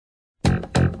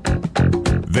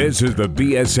This is the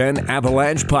BSN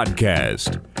Avalanche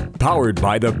Podcast, powered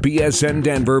by the BSN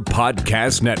Denver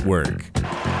Podcast Network. To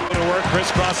work,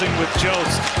 crisscrossing with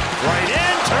Jost. Right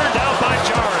in, turned out by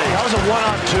Jari. That was a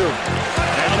 1-on-2.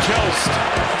 And Jost.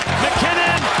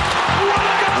 McKinnon. What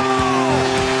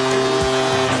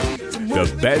a goal!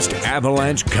 The best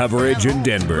Avalanche coverage in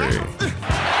Denver. Now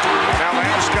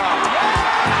Landeskog.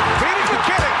 Feeding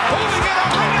McKinnon. Holding it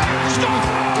up.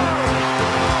 Stop!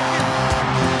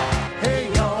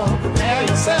 Hey, y'all, prepare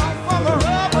yourself for the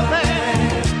rubber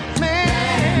band.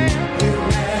 Man, you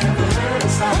never heard a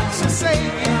sound to say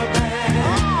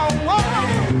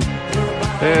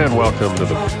And welcome to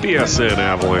the BSN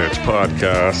Avalanche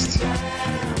Podcast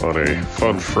on a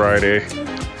fun Friday,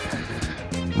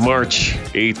 March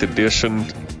 8th edition.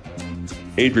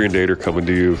 Adrian Dater coming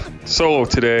to you solo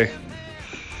today.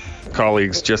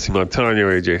 Colleagues Jesse Montano,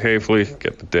 AJ Hafley,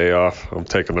 get the day off. I'm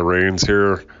taking the reins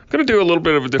here. I'm going to do a little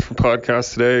bit of a different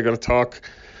podcast today. I'm going to talk,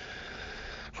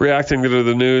 reacting to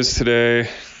the news today,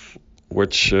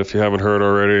 which, if you haven't heard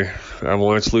already,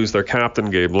 Avalanche lose their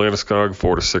captain, Gabe Landeskog,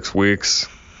 4 to 6 weeks.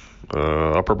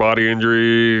 Upper body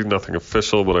injury, nothing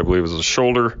official, but I believe it was a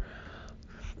shoulder.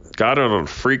 Got it on a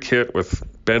freak hit with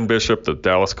Ben Bishop, the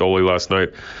Dallas goalie, last night.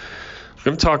 I'm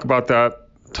going to talk about that,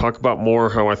 talk about more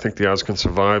how I think the Avs can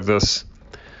survive this.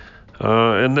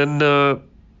 And then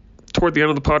toward the end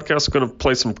of the podcast, I'm going to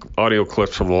play some audio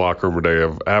clips from the locker room today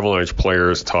of Avalanche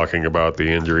players talking about the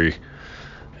injury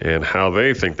and how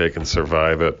they think they can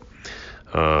survive it.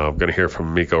 I'm going to hear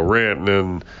from Mikko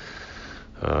Rantanen,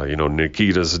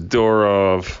 Nikita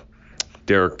Zadorov,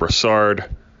 Derek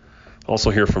Brassard. Also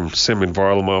hear from Semyon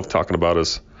Varlamov talking about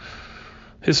his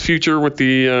future with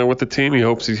the team. He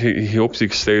hopes he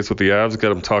stays with the Avs.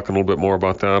 Got him talking a little bit more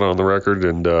about that on the record,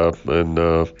 and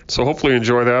so hopefully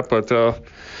enjoy that. But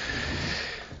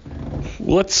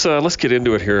let's get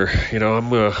into it here.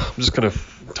 I'm just going to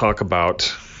talk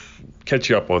about. Catch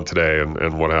you up on today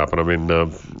and what happened. I mean,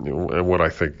 and what I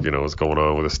think is going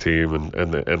on with this team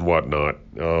and whatnot.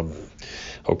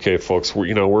 Okay, folks,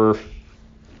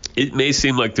 it may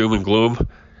seem like doom and gloom,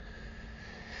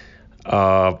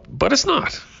 but it's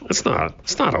not. It's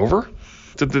not over.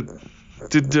 Did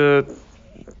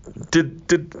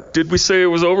we say it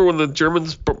was over when the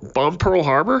Germans bombed Pearl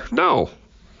Harbor? No,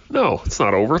 it's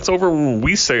not over. It's over when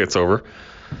we say it's over.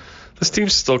 This team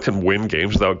still can win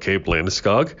games without Gabe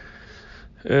Landeskog.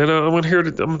 And I'm here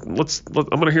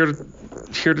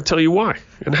to tell you why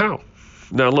and how.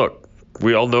 Now, look,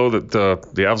 we all know that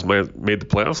the Avs made the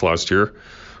playoffs last year.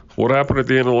 What happened at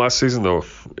the end of last season, though?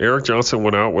 Erik Johnson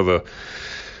went out with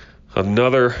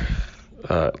another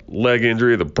leg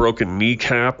injury, the broken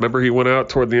kneecap. Remember, he went out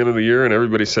toward the end of the year, and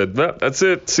everybody said, "That's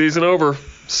it, season over.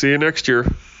 See you next year."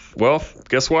 Well,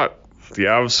 guess what? The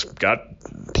Avs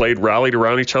rallied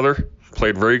around each other,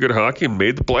 played very good hockey, and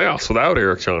made the playoffs without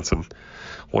Erik Johnson.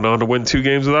 Went on to win 2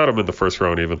 games without him in the first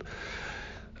round even.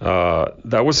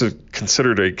 That was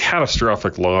considered a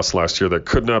catastrophic loss last year that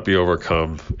could not be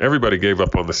overcome. Everybody gave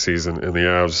up on the season, and the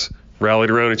Avs rallied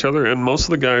around each other, and most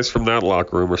of the guys from that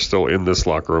locker room are still in this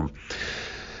locker room.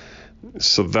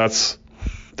 So that's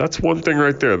one thing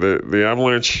right there. The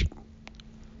Avalanche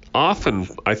often,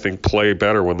 I think, play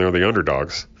better when they're the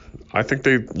underdogs. I think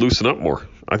they loosen up more.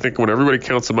 I think when everybody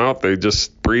counts them out, they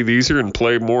just breathe easier and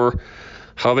play more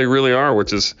how they really are,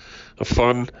 which is a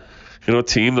fun,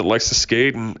 team that likes to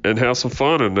skate and have some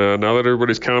fun. And now that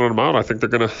everybody's counting them out, I think they're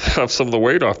going to have some of the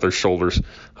weight off their shoulders.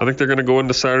 I think they're going to go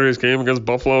into Saturday's game against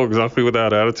Buffalo exactly with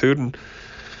that attitude, and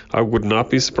I would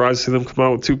not be surprised to see them come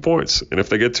out with 2 points. And if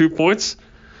they get 2 points,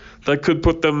 that could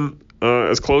put them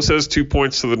as close as 2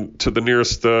 points to the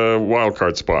nearest wild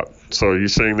card spot. So you're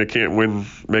saying they can't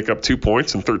make up 2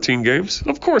 points in 13 games?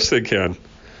 Of course they can.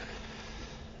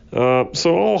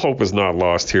 So all hope is not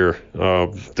lost here.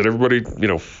 Did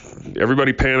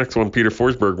everybody panicked when Peter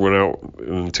Forsberg went out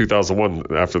in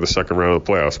 2001 after the second round of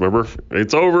the playoffs? Remember?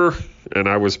 It's over, and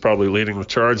I was probably leading the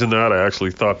charge in that. I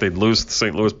actually thought they'd lose the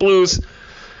St. Louis Blues.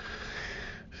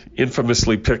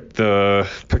 Infamously picked the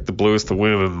Blues to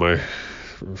win in my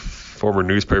former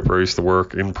newspaper I used to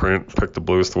work in print. Picked the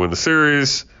Blues to win the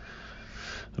series.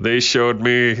 They showed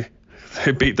me.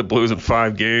 They beat the Blues in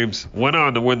 5 games. Went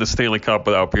on to win the Stanley Cup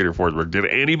without Peter Forsberg. Did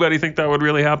anybody think that would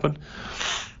really happen?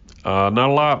 Not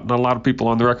a lot of people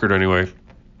on the record anyway.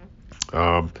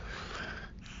 I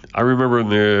remember in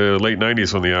the late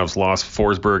 90s when the Avs lost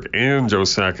Forsberg and Joe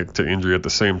Sakic to injury at the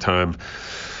same time.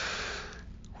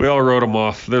 We all wrote them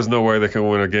off. There's no way they can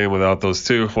win a game without those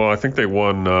two. Well, I think they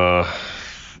won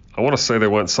I want to say they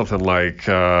went something like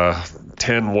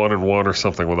 10-1-1 or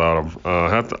something without him.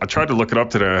 I tried to look it up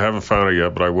today. I haven't found it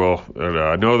yet, but I will. And,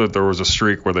 I know that there was a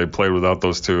streak where they played without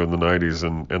those two in the 90s,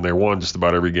 and they won just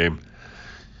about every game.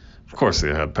 Of course,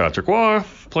 they had Patrick Waugh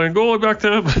playing goalie back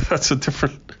then. That's a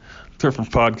different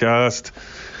podcast.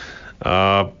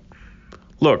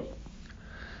 Look,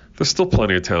 there's still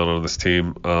plenty of talent on this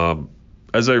team.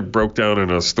 As I broke down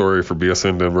in a story for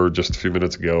BSN Denver just a few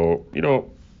minutes ago,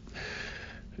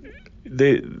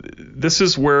 this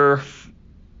is where,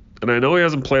 and I know he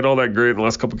hasn't played all that great in the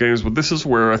last couple games, but this is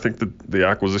where I think the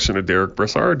acquisition of Derek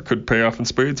Brassard could pay off in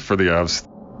spades for the Avs.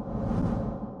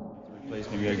 Replace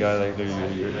maybe a guy like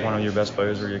one of your best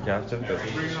players or your captain, but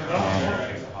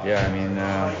we're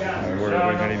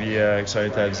going to be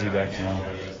excited to have Z back.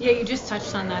 Yeah, you just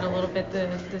touched on that a little bit.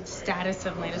 The status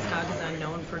of Landeskog is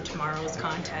unknown for tomorrow's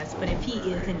contest, but if he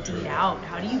is indeed out,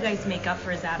 how do you guys make up for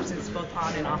his absence both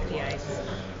on and off the ice?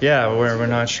 Yeah, we're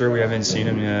not sure. We haven't seen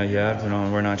him yet.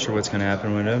 We're not sure what's going to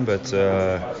happen with him, but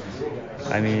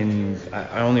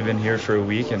I've only been here for a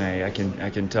week, and I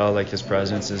can tell like his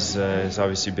presence is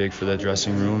obviously big for the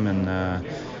dressing room, and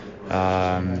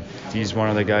he's one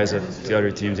of the guys that the other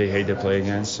teams they hate to play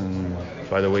against, and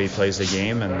by the way he plays the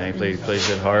game, and plays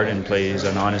it hard, and he's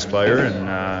an honest player,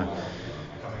 and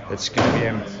it's going to be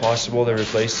impossible to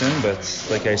replace him, but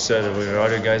like I said, the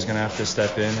other guy's going to have to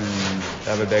step in and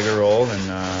have a bigger role,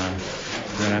 and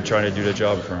we're going to try to do the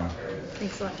job for him.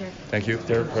 Thanks a lot, Derek. Thank you.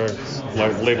 Derek,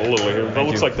 late a little later. That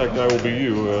looks like that guy will be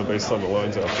you based on the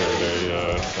lines out there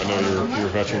today. I know you're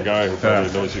a veteran guy who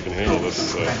probably knows you can handle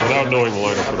this without knowing the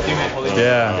lineup for tomorrow.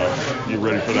 You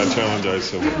ready for that challenge, I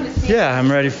assume? Yeah,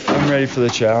 I'm ready for the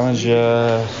challenge.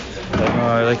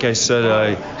 Like I said,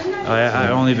 I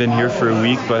only been here for a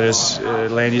week, but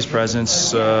Landy's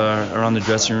presence around the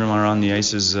dressing room, around the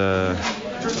ice is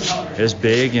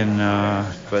big, and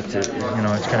but it's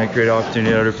going to create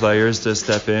opportunity for other players to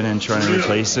step in and try to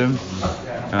replace him,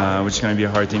 which is going to be a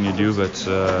hard thing to do, but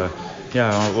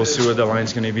we'll see what the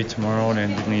line's going to be tomorrow,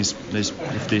 and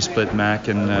if they split Mac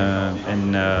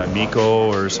and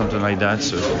Mikko or something like that,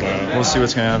 so we'll see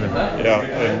what's going to happen. Yeah,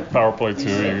 and power play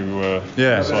too.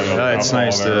 It's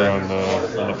nice to on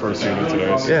the first unit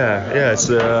today.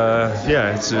 So.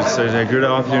 It's a good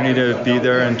opportunity to be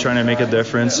there and trying to make a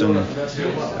difference, and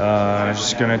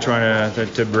just going to try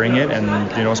to bring it,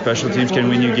 and special teams can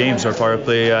win you games. Our power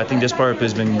play, I think this power play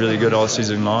has been really good all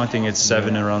season long. I think it's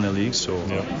 7 around the league, so.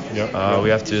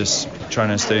 We have to just try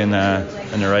to stay in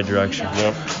the right direction.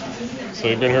 Yep. So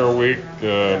you've been here a week,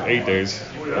 8 days,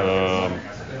 or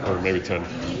maybe 10,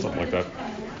 something like that.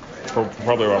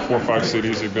 Probably about 4 or 5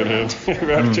 cities you've been in. You've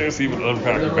had a chance to even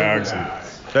unpack your bags and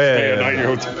stay a night in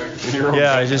your hotel.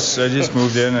 Yeah, I just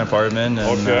moved in an apartment,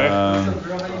 and it's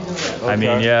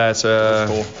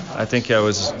cool. I think I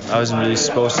wasn't really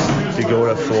supposed to go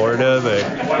to Florida, but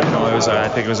I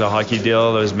think it was a hockey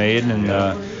deal that was made, and.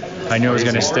 I knew I was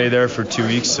going to stay there for 2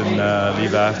 weeks and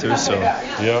leave after. So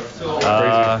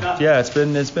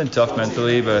it's been tough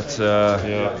mentally, but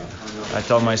I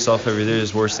tell myself every day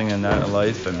there's worse thing than that in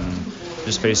life, and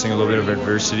just facing a little bit of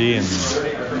adversity, and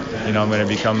I'm going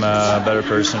to become a better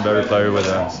person, a better player with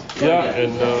that. Yeah,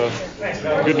 and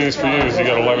good news for you is you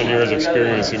got 11 years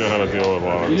experience. You know how to deal with a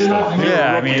lot of stuff.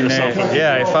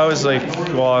 If I was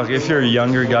if you're a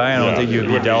younger guy, I don't think you'd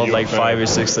be dealt like 5 or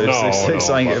 6 times,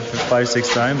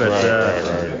 but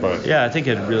I think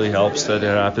it really helps that it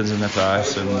happens in the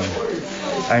past, and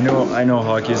I know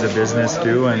hockey is a business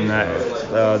too, and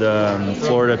the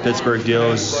Florida-Pittsburgh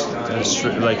deal is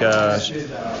like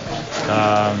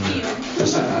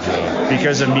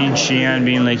because of me and Sheehan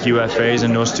being like UFAs,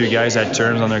 and those two guys had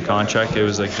terms on their contract, it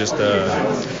was like just it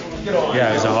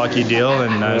was a hockey deal,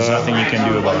 and there's nothing you can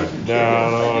do about it.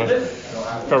 No,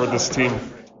 covered this team.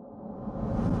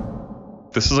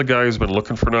 This is a guy who's been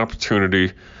looking for an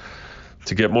opportunity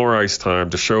to get more ice time,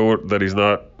 to show that he's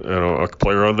not a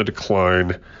player on the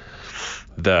decline,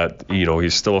 that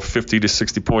he's still a 50 to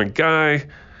 60 point guy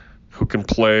who can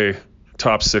play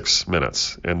top 6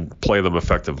 minutes and play them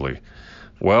effectively.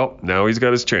 Well, now he's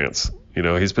got his chance.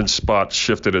 He's been spot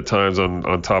shifted at times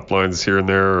on top lines here and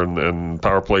there, and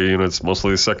power play units, mostly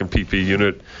the second PP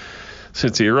unit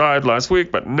since he arrived last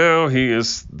week, but now he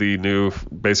is the new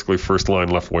basically first line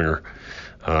left winger.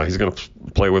 He's going to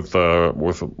play with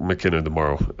McKinnon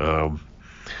tomorrow,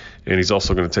 and he's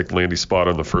also going to take Landy's spot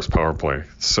on the first power play.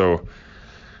 So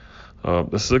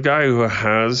this is a guy who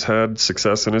has had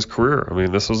success in his career. I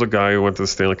mean, this was a guy who went to the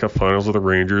Stanley Cup Finals with the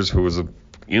Rangers, who was an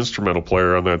instrumental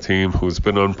player on that team, who's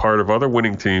been on part of other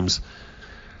winning teams,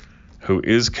 who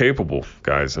is capable,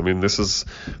 guys. I mean, this is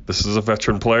a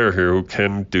veteran player here who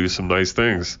can do some nice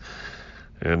things.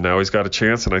 And now he's got a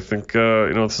chance, and I think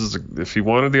this is if he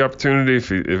wanted the opportunity,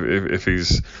 if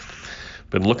he's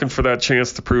been looking for that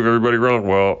chance to prove everybody wrong,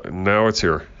 well, now it's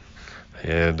here.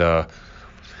 And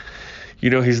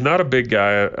he's not a big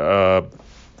guy.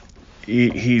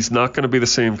 He's not going to be the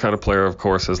same kind of player, of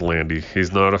course, as Landy.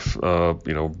 He's not a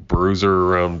bruiser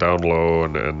around down low,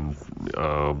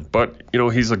 but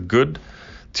he's a good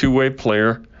two-way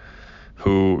player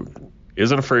who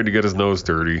isn't afraid to get his nose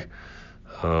dirty.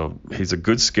 He's a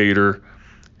good skater,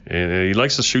 and he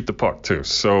likes to shoot the puck too.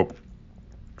 So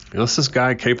this is a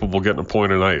guy capable of getting a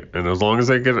point a night, and as long as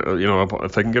they get,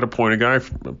 if they can get a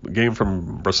game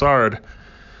from Brassard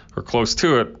or close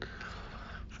to it,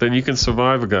 then you can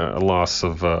survive a loss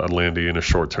of Landy in a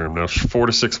short term. Now, 4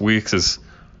 to 6 weeks is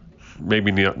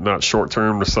maybe not short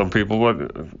term to some people,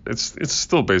 but it's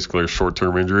still basically a short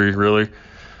term injury, really.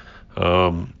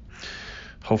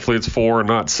 Hopefully it's 4 and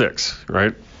not 6,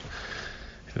 right?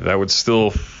 That would still,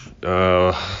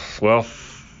 that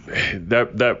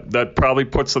probably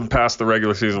puts them past the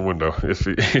regular season window. If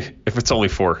it's only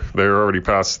 4, they're already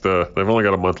past. They've only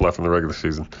got a month left in the regular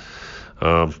season.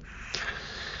 But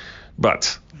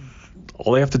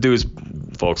all they have to do is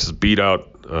beat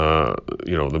out,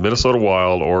 the Minnesota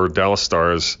Wild or Dallas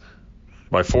Stars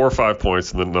by 4 or 5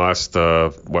 points in the last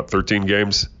 14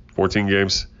 games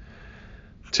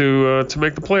to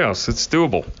make the playoffs. It's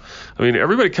doable. I mean,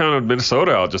 everybody counted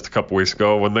Minnesota out just a couple weeks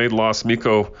ago when they lost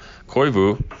Mikko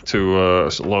Koivu to a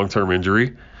long-term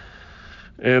injury,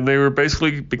 and they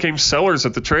became sellers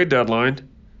at the trade deadline,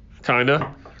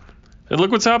 kinda. And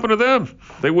look what's happened to them.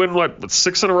 They win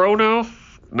 6 in a row now.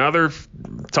 Now they're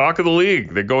talk of the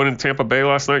league. They go in Tampa Bay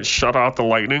last night, shut out the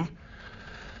Lightning.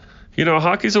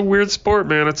 Hockey's a weird sport,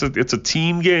 man. It's a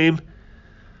team game.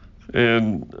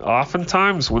 And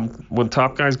oftentimes when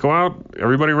top guys go out,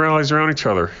 everybody rallies around each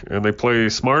other and they play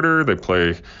smarter. They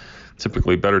play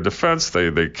typically better defense.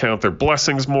 They count their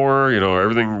blessings more.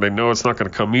 Everything, they know it's not going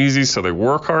to come easy, so they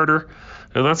work harder.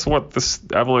 And that's what this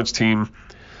Avalanche team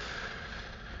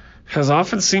has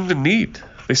often seemed to need.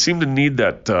 They seem to need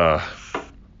that,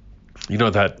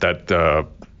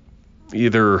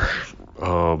 either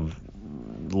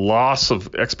loss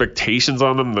of expectations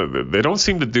on them. They don't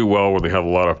seem to do well when they have a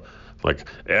lot of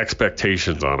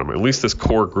expectations on them. At least this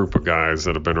core group of guys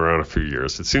that have been around a few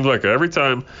years. It seems like every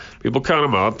time people count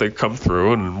them out, they come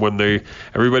through, and when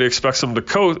everybody expects them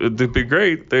to be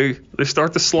great, they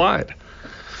start to slide.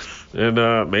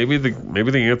 And maybe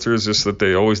the answer is just that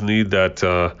they always need that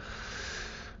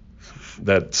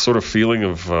sort of feeling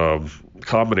of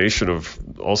combination of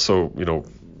also,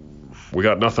 we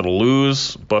got nothing to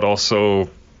lose, but also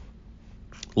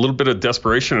a little bit of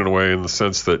desperation in a way, in the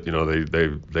sense that they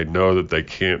know that they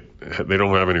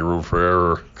don't have any room for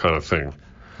error, kind of thing.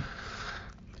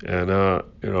 And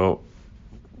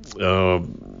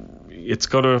it's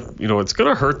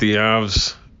gonna hurt the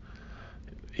Avs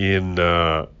in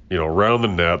around the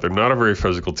net. They're not a very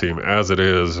physical team as it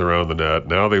is around the net.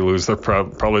 Now they lose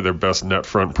probably their best net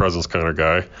front presence kind of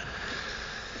guy.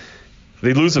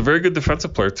 They lose a very good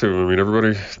defensive player, too. I mean,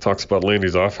 everybody talks about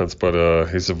Landy's offense, but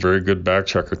he's a very good back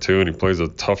checker, too, and he plays a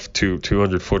tough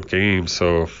 200-foot game.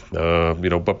 So,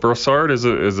 but Brassard is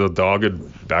a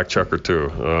dogged back checker,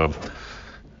 too.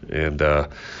 And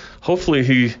hopefully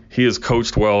he is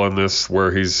coached well in this,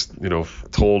 where he's,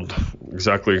 told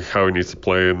exactly how he needs to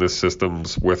play in this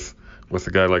systems with a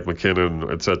guy like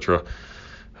McKinnon, etc.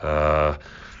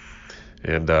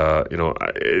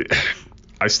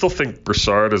 I still think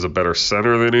Brassard is a better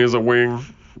center than he is a wing.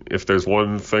 If there's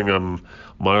one thing I'm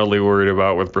mildly worried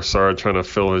about with Brassard trying to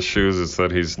fill his shoes, is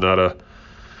that he's not I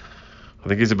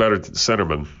think he's a better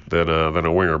centerman than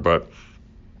a winger.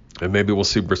 And maybe we'll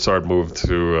see Brassard move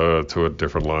to a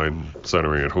different line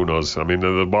centering it. Who knows? I mean,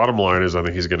 the bottom line is I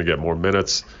think he's going to get more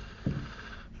minutes.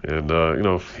 And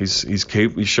he's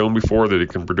shown before that he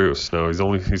can produce. Now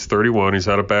he's 31. He's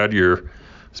had a bad year.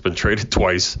 He's been traded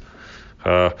twice.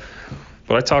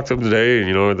 But I talked to him today,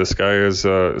 and this guy is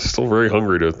still very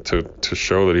hungry to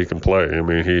show that he can play. I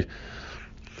mean,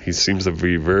 he seems to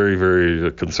be very,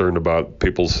 very concerned about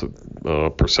people's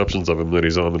perceptions of him, that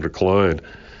he's on the decline,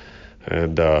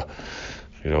 and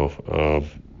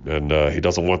he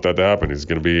doesn't want that to happen. He's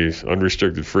going to be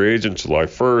unrestricted free agent July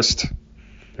 1st.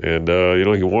 And,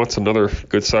 he wants another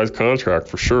good-sized contract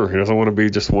for sure. He doesn't want to be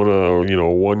just a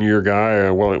one-year guy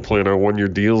playing on one-year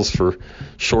deals for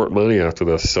short money after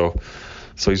this. So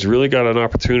he's really got an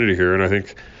opportunity here, and I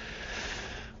think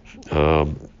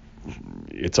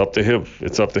it's up to him.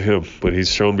 It's up to him. But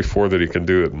he's shown before that he can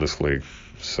do it in this league.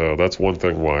 So that's one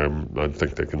thing why I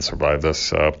think they can survive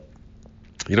this. I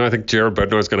think Jared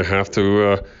Bednar is going to have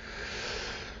to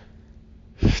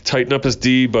tighten up his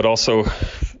D, but also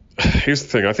here's the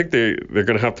thing. I think they're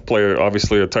going to have to play,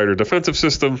 obviously, a tighter defensive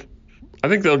system. I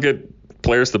think they'll get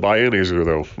players to buy in easier,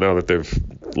 though, now that they've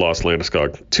lost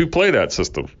Landeskog, to play that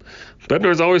system.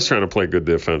 Bednar's always trying to play good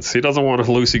defense. He doesn't want a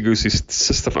loosey-goosey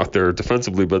system out there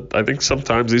defensively, but I think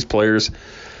sometimes these players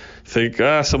think,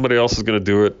 somebody else is going to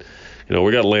do it.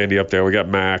 We got Landy up there. We got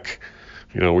Mac.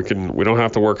 We don't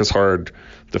have to work as hard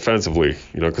defensively,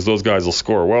 because those guys will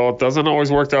score. Well, it doesn't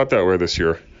always work out that way this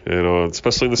year,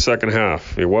 especially in the second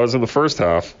half. It was in the first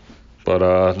half, but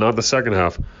not the second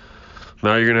half.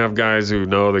 Now you're going to have guys who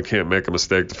know they can't make a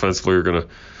mistake defensively. You're going to,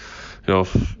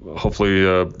 hopefully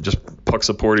just puck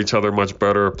support each other much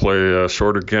better, play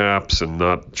shorter gaps, and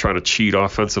not trying to cheat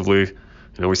offensively.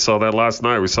 We saw that last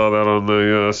night. We saw that on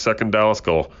the second Dallas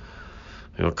goal.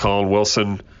 Colin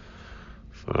Wilson,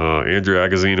 Andrew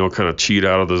Agazino kind of cheat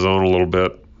out of the zone a little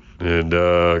bit and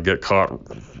get caught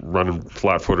running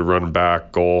flat-footed, running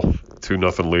back, goal,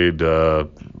 2-0 lead.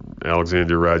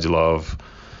 Alexander Radulov,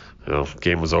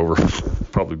 game was over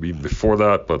probably even before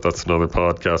that, but that's another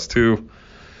podcast too.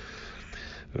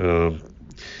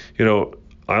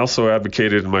 I also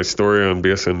advocated in my story on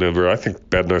BSN Denver, I think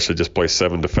Bednar should just play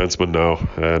 7 defensemen now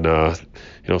and,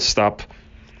 stop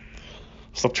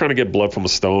trying to get blood from a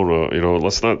stone.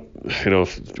 Let's not,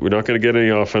 we're not going to get any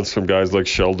offense from guys like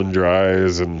Sheldon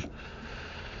Dries, and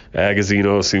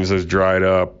Agazino seems to have dried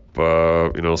up,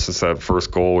 since that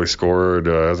first goal he scored.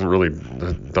 Hasn't really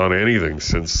done anything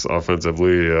since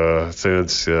offensively,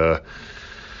 since, Sven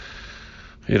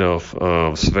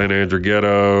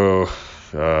Andrighetto,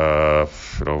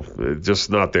 just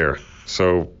not there.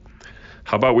 So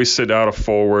how about we sit out a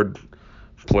forward,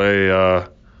 play,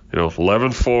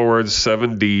 11 forwards,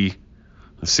 7D,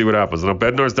 and see what happens. Now,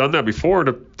 Bednar's done that before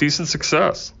to decent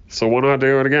success, so why not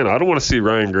do it again? I don't want to see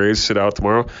Ryan Graves sit out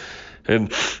tomorrow.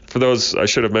 And for those, I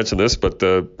should have mentioned this, but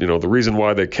the reason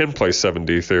why they can play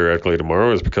 7D theoretically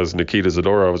tomorrow is because Nikita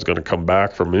Zadorov is going to come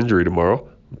back from injury tomorrow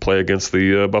and play against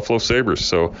the Buffalo Sabres.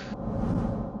 So,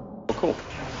 cool.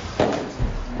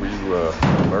 Were you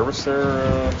nervous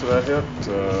there to that hit?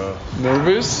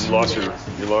 Nervous? You lost your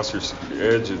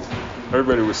edge.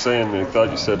 Everybody was saying they thought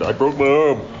you said, "I broke my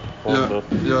arm."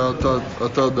 Yeah, I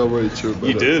thought that way too, but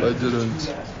you did? I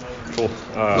didn't. Cool.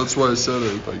 That's why I said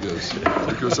it, I guess,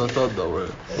 because I thought that way.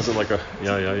 Was it like a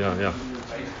yeah?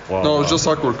 Well, No, it was just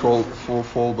awkward fall,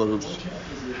 but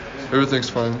everything's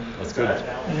fine. That's good.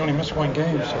 You only missed one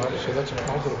game, so obviously that's a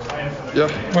positive. Yeah.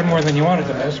 One more than you wanted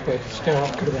to miss, but still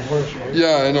it could have been worse, right?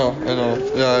 Yeah, I know.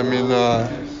 Yeah, I mean, it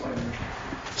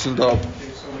turned out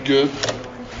good.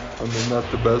 I mean, not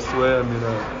the best way. I mean,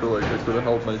 I feel like I could have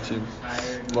helped my team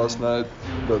last night,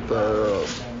 but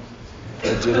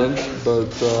I didn't.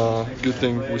 But good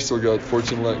thing we still got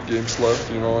 14 games left,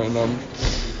 and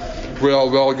we're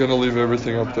all gonna leave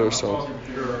everything up there. So,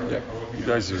 yeah. You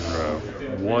guys are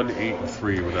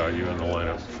 1-8-3 without you in the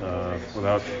lineup.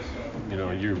 Without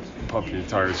you pumping your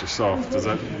tires yourself. Do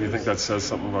you think that says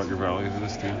something about your value to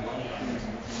this team?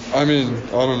 I mean,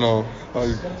 I don't know.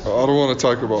 I don't want to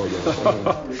talk about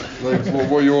that.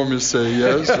 What you want me to say?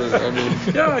 Yes. I mean.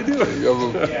 Yeah, I do.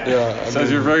 Yeah. Says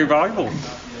you're very valuable.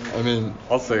 I mean.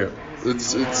 I'll say it.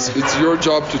 It's your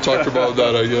job to talk about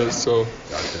that, I guess. So.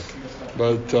 Gotcha.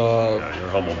 But. You're a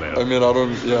humble man. I mean, I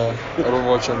don't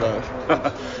watch on that.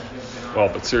 Well,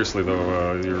 but seriously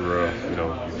though, you've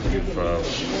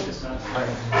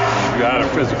got a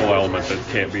physical element that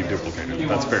can't be duplicated.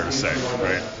 That's fair to say,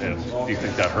 right? And do you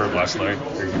think that hurt last night?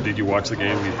 Or did you watch the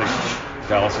game? Do you think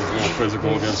Dallas was a little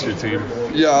physical against your team?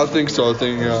 Yeah, I think so. I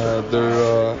think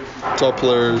their top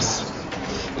players,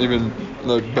 even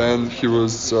like Ben, he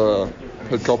was had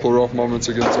a couple rough moments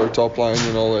against our top line.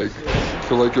 I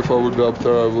feel like if I would be up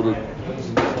there, I would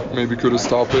have maybe could have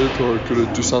stopped it or could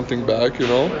have do something back.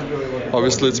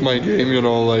 Obviously it's my game.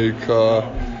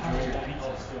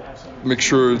 Make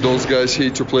sure those guys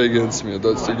hate to play against me.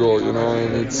 That's the goal, And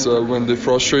it's when they're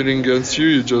frustrating against you,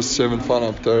 you're just having fun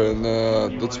up there, and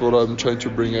that's what I'm trying to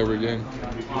bring every game.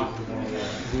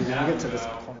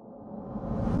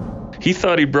 He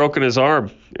thought he'd broken his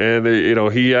arm, and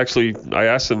he actually. I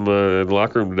asked him in the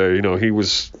locker room today. He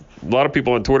was. A lot of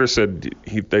people on Twitter said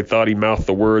they thought he mouthed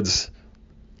the words,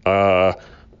 "I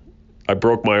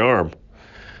broke my arm."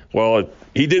 Well,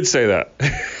 he did say that.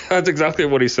 That's exactly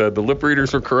what he said. The lip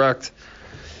readers were correct.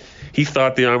 He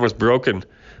thought the arm was broken.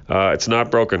 It's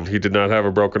not broken. He did not have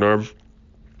a broken arm.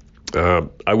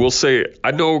 I will say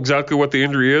I know exactly what the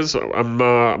injury is. I'm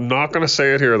not going to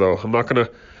say it here, though. I'm not going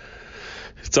to.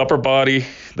 It's upper body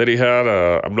that he had.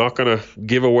 I'm not going to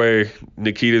give away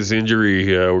Nikita's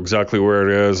injury exactly where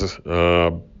it is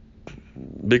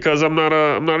because I'm not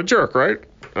a jerk, right?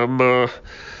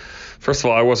 First of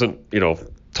all, I wasn't,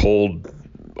 told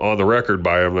on the record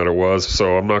by him that it was,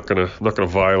 so I'm not gonna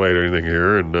violate anything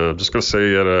here, and I'm just gonna say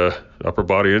he had a upper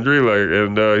body injury,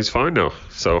 and he's fine now.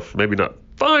 So maybe not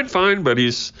fine, but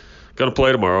he's gonna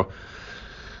play tomorrow.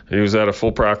 He was at a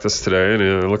full practice today, and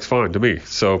it looks fine to me.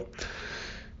 So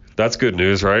that's good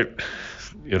news, right?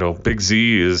 Big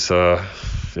Z is, all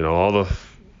the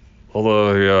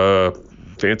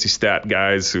fancy stat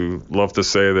guys who love to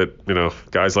say that,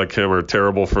 guys like him are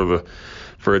terrible for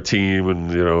a team,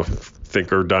 and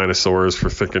think are dinosaurs for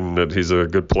thinking that he's a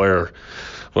good player.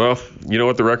 Well, you know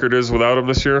what the record is without him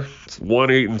this year? It's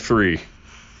 1-8-3.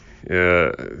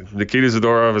 Nikita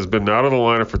Zadorov has been out of the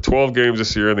lineup for 12 games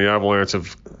this year, and the Avalanche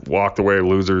have walked away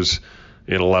losers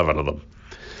in 11 of them.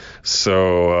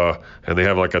 So, and they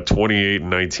have like a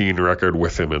 28-19 record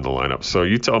with him in the lineup. So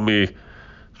you tell me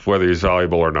whether he's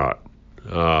valuable or not.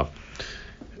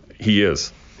 He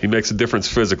is. He makes a difference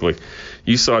physically.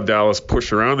 You saw Dallas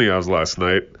push around the Avs last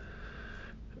night,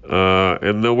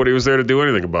 and nobody was there to do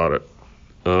anything about it.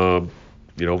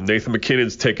 Nathan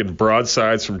MacKinnon's taking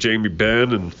broadsides from Jamie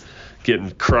Benn and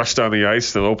getting crushed on the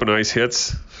ice and open ice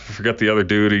hits. I forget the other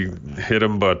dude, he hit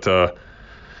him, but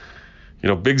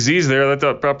Big Z's there.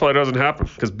 That probably doesn't happen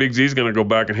because Big Z's going to go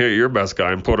back and hit your best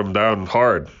guy and put him down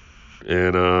hard.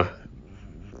 And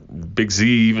Big Z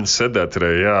even said that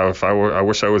today. Yeah, I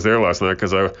wish I was there last night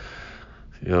because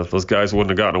those guys wouldn't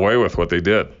have gotten away with what they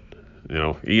did.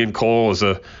 Ian Cole is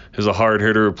a hard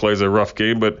hitter who plays a rough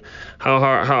game, but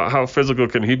how physical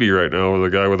can he be right now with a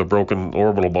guy with a broken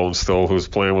orbital bone still who's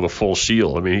playing with a full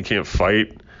shield? I mean, he can't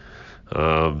fight.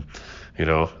 So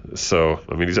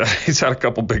I mean, he's had a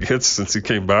couple big hits since he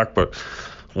came back, but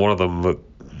one of them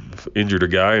injured a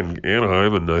guy in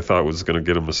Anaheim, and I thought was going to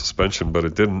get him a suspension, but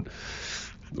it didn't.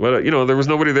 But there was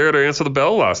nobody there to answer the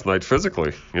bell last night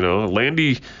physically.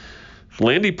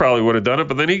 Landy probably would have done it,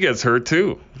 but then he gets hurt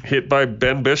too. Hit by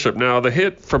Ben Bishop. Now, the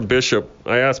hit from Bishop,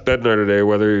 I asked Bednar today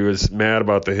whether he was mad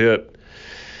about the hit.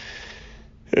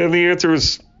 And the answer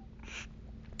was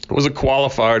a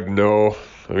qualified no.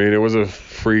 I mean, it was a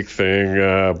freak thing.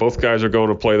 Both guys are going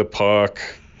to play the puck.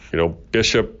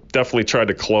 Bishop definitely tried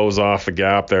to close off a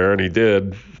gap there, and he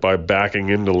did by backing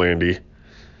into Landy.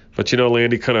 But,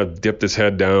 Landy kind of dipped his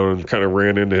head down and kind of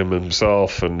ran into him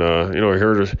himself. And, he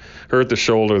hurt the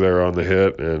shoulder there on the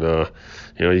hit. And,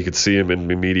 you could see him in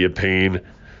immediate pain.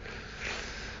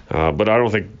 But I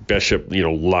don't think Bishop,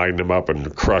 lined him up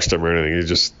and crushed him or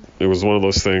anything. It was one of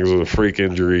those things with a freak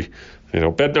injury.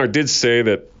 Bednar did say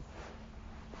that,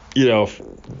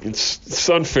 it's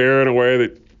unfair in a way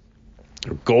that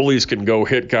goalies can go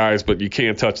hit guys, but you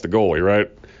can't touch the goalie, right?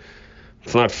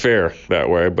 It's not fair that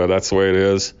way, but that's the way it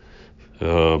is.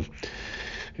 Also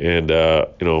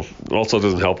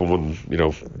doesn't help him when,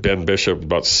 Ben Bishop,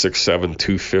 about 6'7",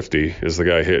 250, is the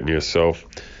guy hitting you. So,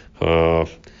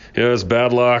 it's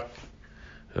bad luck.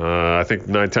 I think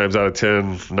 9 times out of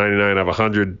 10, 99 out of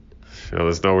 100,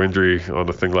 there's no injury on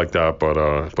a thing like that,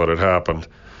 but it happened.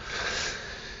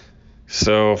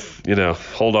 So,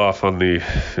 hold off on the,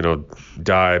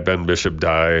 Ben Bishop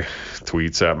die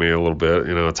tweets at me a little bit.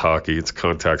 It's hockey. It's a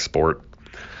contact sport.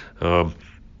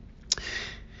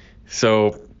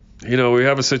 So, we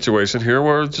have a situation here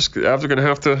where just Avs are going to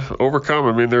have to overcome.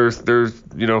 I mean, there's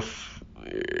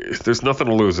nothing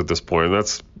to lose at this point.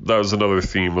 That was another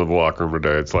theme of the locker room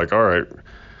today. It's like, all right,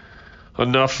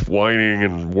 enough whining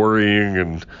and worrying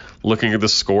and looking at the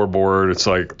scoreboard. It's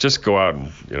like, just go out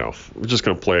and, we're just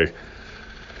going to play.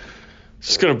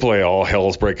 Just going to play all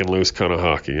hell's breaking loose kind of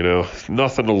hockey,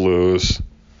 Nothing to lose.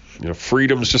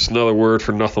 Freedom's just another word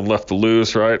for nothing left to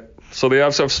lose, right? So the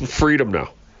Avs have some freedom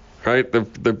now, right?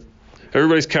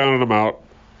 Everybody's counting them out.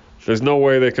 There's no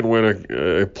way they can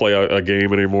play a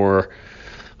game anymore.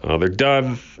 They're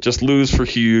done. Just lose for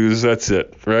Hughes. That's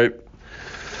it, right?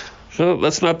 No,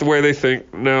 that's not the way they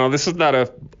think. Now, this is not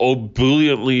a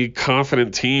ebulliently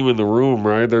confident team in the room,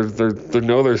 right? They're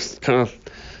kind of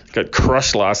got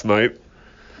crushed last night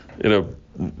in a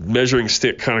measuring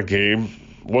stick kind of game.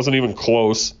 Wasn't even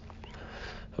close.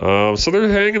 So they're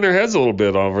hanging their heads a little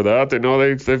bit over that. They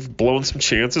know they've blown some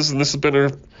chances, and this has been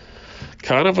a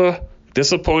kind of a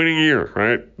disappointing year,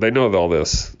 right? They know all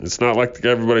this. It's not like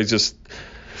everybody's just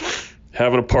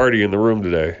having a party in the room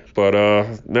today. But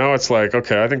now it's like,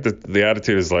 okay, I think that the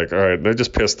attitude is like, all right, they're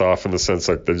just pissed off in the sense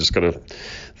like they're just going to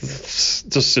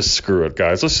just screw it,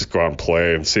 guys. Let's just go out and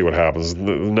play and see what happens.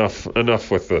 Enough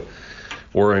with the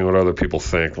worrying what other people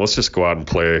think. Let's just go out and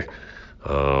play.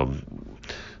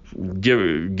 Give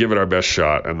it our best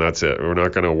shot, and that's it. We're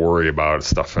not going to worry about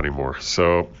stuff anymore.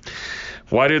 So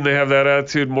why didn't they have that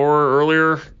attitude more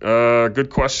earlier? Good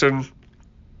question.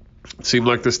 seemed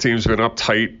like this team's been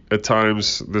uptight at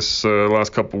times this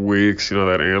last couple of weeks.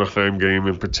 That Anaheim game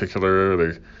in particular,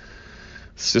 it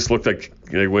just looked like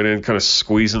they went in kind of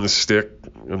squeezing the stick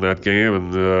in that game,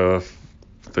 and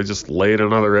they just laid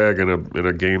another egg in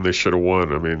a game they should have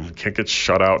won. I mean, you can't get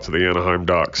shut out to the Anaheim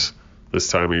Ducks this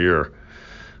time of year,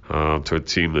 to a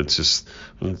team that's just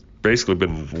basically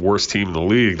been the worst team in the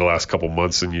league the last couple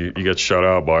months, and you get shut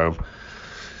out by them.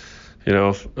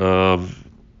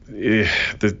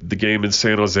 The game in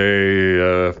San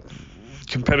Jose,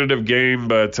 competitive game,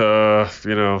 but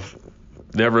they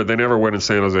never win in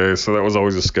San Jose, so that was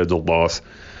always a scheduled loss.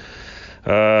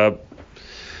 But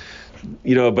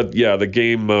yeah, the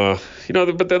game, but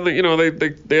then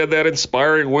they had that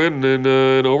inspiring win in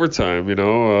overtime,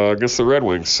 against the Red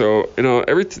Wings. So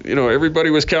everybody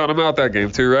was counting them out that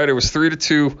game too, right? It was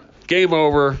 3-2, game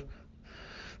over.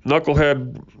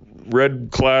 Knucklehead, red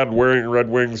clad, wearing Red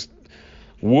Wings,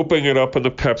 whooping it up in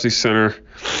the Pepsi Center.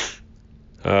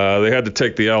 They had to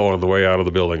take the L on the way out of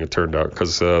the building, it turned out,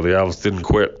 because the Avs didn't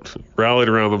quit, rallied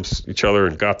around each other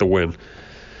and got the win.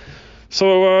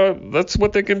 So that's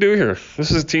what they can do here.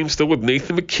 This is a team still with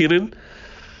Nathan McKinnon,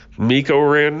 Mikko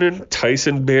Rantanen,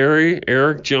 Tyson Barrie,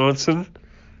 Erik Johnson,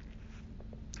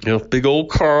 big old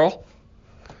Carl,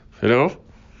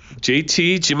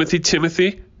 JT,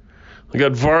 Timothy. We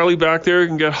got Varley back there who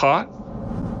can get hot.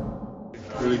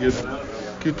 Really good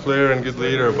player and good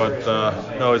leader, but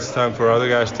now it's time for other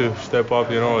guys to step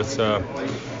up. It's to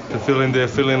fill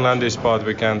in Landy's spot.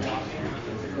 We can't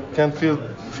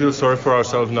feel sorry for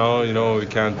ourselves now. We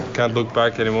can't look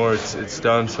back anymore. It's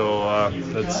done. So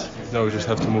we just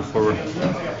have to move forward.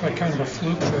 Like kind of a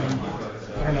fluke thing.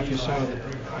 I don't know if you saw it.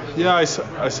 Yeah, I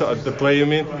saw the play. You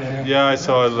mean? Yeah, I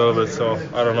saw it a little bit. So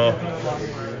I don't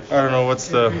know what's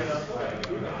the.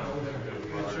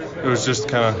 It was just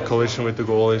kind of collision with the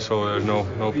goalie, so there's no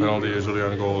penalty usually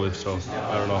on a goalie. So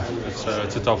I don't know.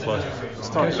 It's a tough one. I was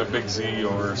talking to Big Z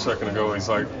over a second ago. He's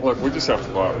like, "Look, we just have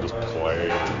to go out and just play.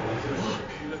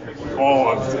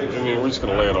 We're just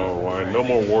gonna lay it on the line. No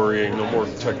more worrying. No more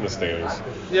checking the standings.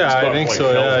 Yeah, I think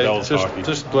so. Yeah,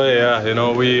 just play.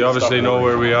 Yeah, we obviously know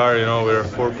where we are. We're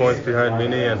 4 points behind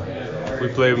Mini, and we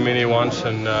played Mini once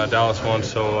and Dallas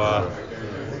once.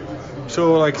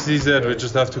 So like he said, we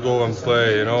just have to go and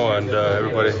play, and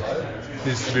everybody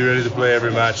needs to be ready to play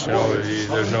every match.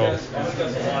 There's no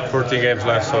 14 games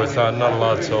left, so it's not a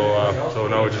lot. So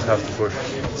now we just have to push.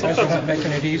 You guys are not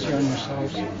making it easy on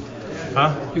yourselves.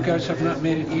 Huh? You guys have not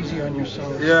made it easy on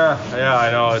yourselves. Yeah,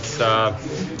 I know. It's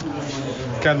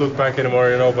can't look back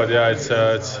anymore, But yeah, it's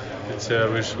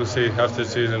we'll see after the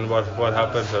season what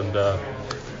happens and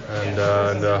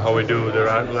how we do the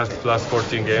last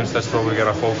 14 games. That's where we're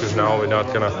gonna focus now. We're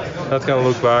not gonna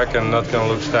look back and not gonna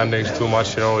look standings too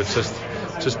much. It's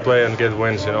just play and get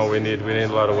wins. We need a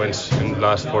lot of wins in the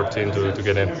last 14 to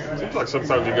get in. Seems like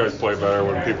sometimes you guys play better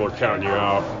when people are counting you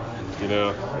out.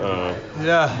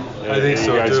 Yeah, I think so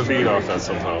too. You guys feed off that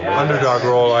sometimes. Underdog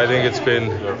role. I think it's been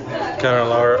kind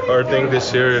of our thing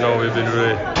this year. We've been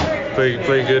really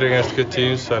playing good against good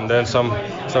teams, and then some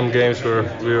games where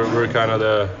we're kind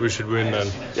of we should win,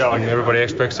 and everybody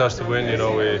expects us to win.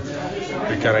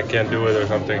 We kind of can't do it or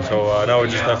something. So now we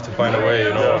just have to find a way.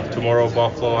 Tomorrow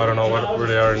Buffalo, I don't know where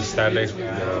they are in the standings.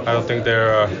 I don't think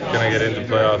they're gonna get into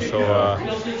playoffs.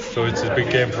 So it's a big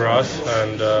game for us,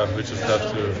 and we just have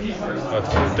to.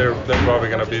 They're probably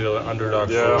gonna be the underdog.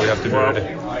 So we have to be ready.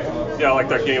 Yeah, like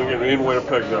that game in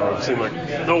Winnipeg, though. It seemed like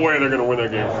no way they're going to win that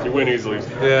game. You win easily.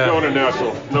 Yeah. Going to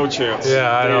Nashville, no chance.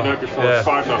 Yeah, I know. The night before,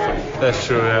 5-0. That's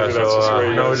true, yeah. Maybe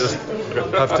that's Now we just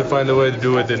have to find a way to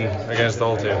do it against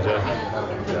all teams, Yeah.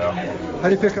 How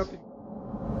do you pick up?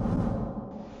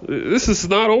 This is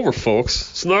not over,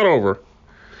 folks. It's not over.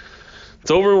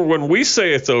 It's over when we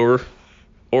say it's over,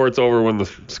 or it's over when the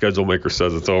schedule maker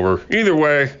says it's over. Either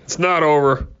way, it's not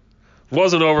over.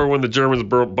 Wasn't over when the Germans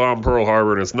bombed Pearl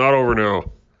Harbor, and it's not over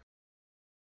now.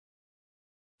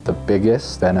 The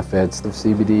biggest benefits of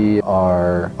CBD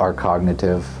are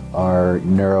cognitive, are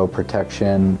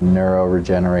neuroprotection,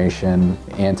 neuroregeneration,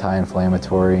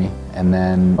 anti-inflammatory, and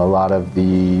then a lot of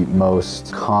the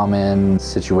most common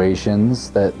situations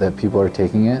that people are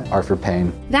taking it are for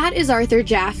pain. That is Arthur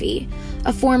Jaffe,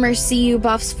 a former CU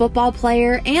Buffs football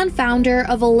player and founder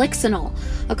of Elixinol,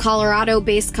 a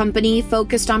Colorado-based company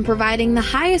focused on providing the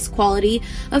highest quality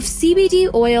of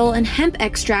CBD oil and hemp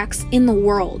extracts in the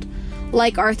world.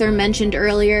 Like Arthur mentioned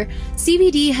earlier,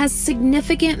 CBD has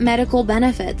significant medical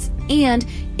benefits and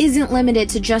isn't limited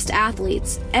to just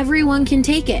athletes. Everyone can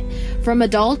take it, from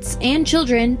adults and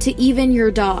children to even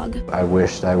your dog. I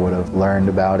wished I would have learned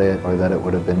about it, or that it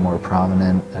would have been more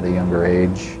prominent at a younger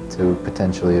age, to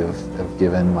potentially have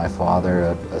given my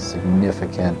father a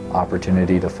significant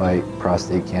opportunity to fight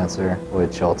prostate cancer,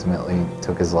 which ultimately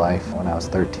took his life when I was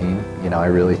 13. I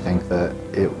really think that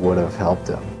it would have helped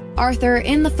him. Arthur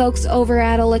and the folks over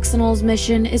at Elixinol's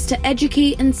mission is to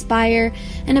educate, inspire,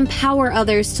 and empower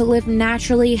others to live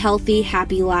naturally healthy,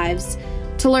 happy lives.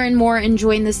 To learn more and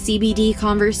join the CBD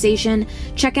conversation,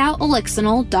 check out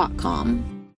Elixinol.com.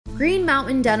 Green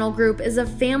Mountain Dental Group is a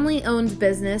family-owned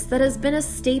business that has been a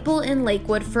staple in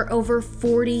Lakewood for over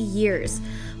 40 years.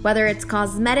 Whether it's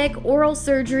cosmetic, oral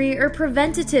surgery, or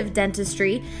preventative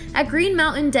dentistry, at Green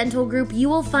Mountain Dental Group you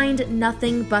will find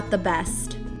nothing but the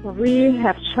best. We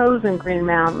have chosen Green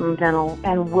Mountain Dental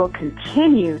and will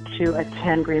continue to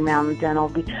attend Green Mountain Dental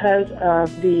because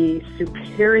of the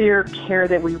superior care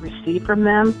that we receive from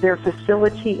them. Their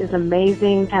facility is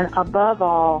amazing, and above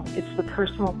all, it's the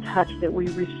personal touch that we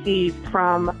receive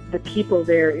from the people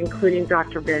there, including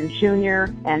Dr. Ben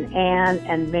Jr. and Ann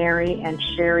and Mary and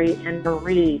Sherry and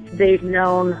Marie. They've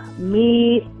known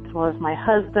me as well as my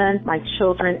husband, my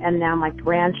children, and now my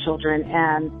grandchildren,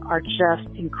 and are just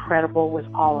incredible with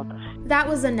all of us. That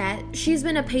was Annette. She's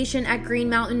been a patient at Green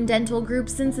Mountain Dental Group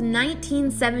since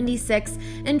 1976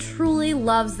 and truly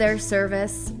loves their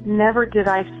service. Never did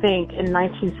I think in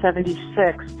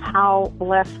 1976 how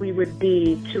blessed we would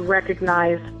be to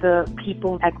recognize the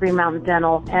people at Green Mountain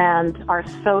Dental, and are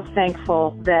so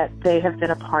thankful that they have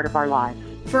been a part of our lives.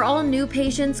 For all new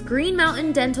patients, Green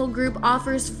Mountain Dental Group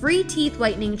offers free teeth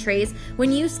whitening trays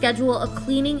when you schedule a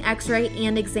cleaning, x-ray,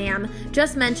 and exam.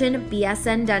 Just mention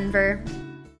BSN Denver.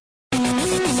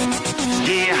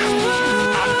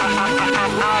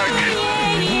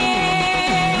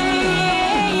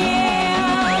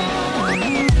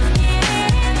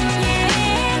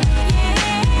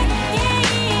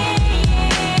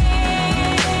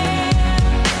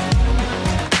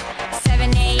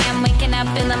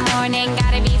 In the morning,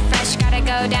 gotta be fresh, gotta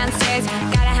go downstairs,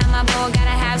 gotta have my bowl, gotta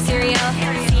have cereal,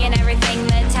 seeing everything,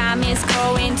 the time is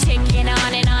going, ticking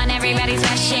on and on, everybody's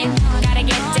rushing, gotta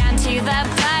get down to the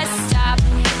bus stop,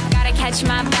 gotta catch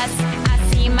my bus, I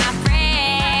see my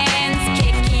friends,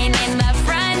 kicking in the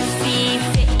front seat,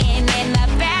 sitting in the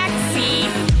back seat,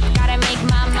 gotta make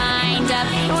my mind up,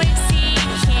 which seat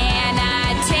can I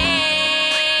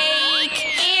take?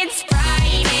 It's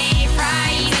Friday,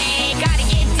 gotta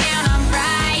get down on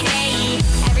Friday.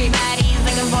 Everybody's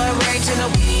looking forward to the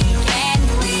weekend.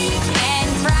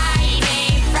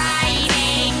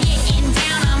 Friday, getting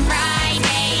down on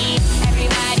Friday.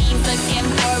 Everybody's looking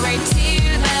forward to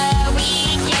the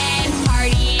weekend.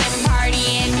 Partying,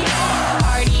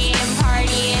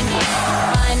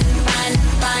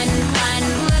 fun.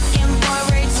 Looking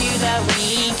forward to the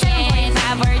weekend.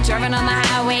 We're driving on the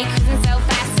highway, cruising so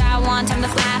fast, I want time to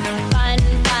fly.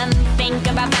 Fun, think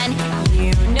about fun.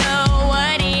 You know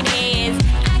what it is.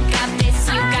 I got this,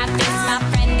 you got this. My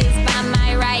friend is by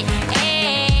my right.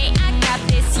 Hey, I got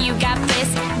this, you got this.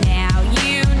 Now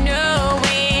you know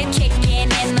it.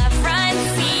 Kicking in the front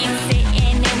seat,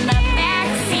 sitting in the back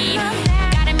seat.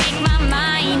 Gotta make my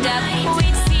mind up.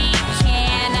 Which seat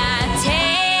can I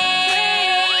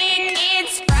take?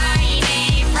 It's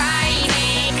Friday.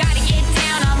 Gotta get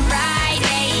down on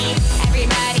Friday.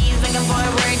 Everybody's looking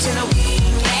forward to the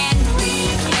weekend.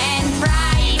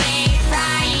 Friday,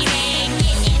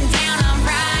 getting down on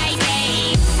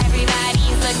Friday.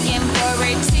 Everybody's looking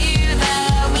forward to the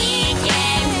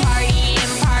weekend. Partying.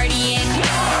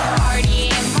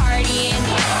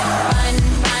 Fun.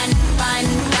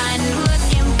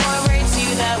 Looking forward to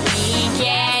the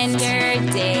weekend.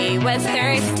 Yesterday was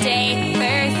Thursday.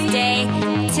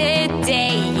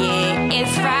 Today, yeah,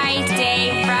 it's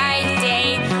Friday.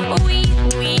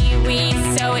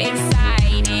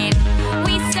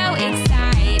 We so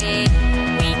excited.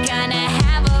 We gonna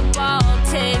have a ball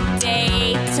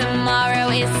today. Tomorrow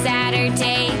is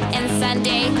Saturday, and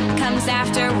Sunday comes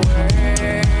afterwards.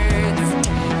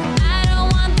 I don't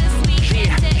want this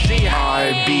weekend to end.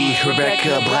 R&B,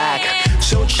 Rebecca Black.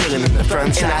 So chillin' in the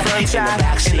front side, in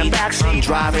the backseat. I'm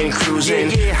driving, cruising,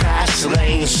 fast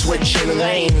lanes, switching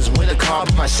lanes with a car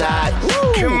by my side.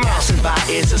 Come passing by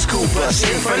is a school bus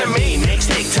in front of me. Next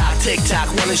tick-tock,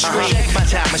 wanna street. Check my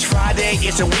time, it's Friday,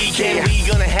 it's a weekend. We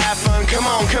gonna have fun, come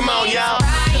on, y'all.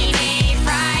 Friday,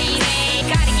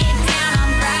 gotta get down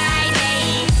on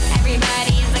Friday.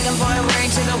 Everybody's looking forward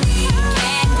to the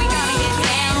weekend. We gotta get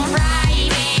down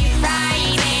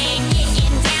Friday,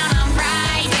 getting down on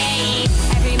Friday.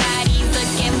 Everybody's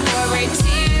looking forward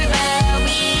to the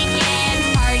weekend.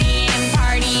 Partying.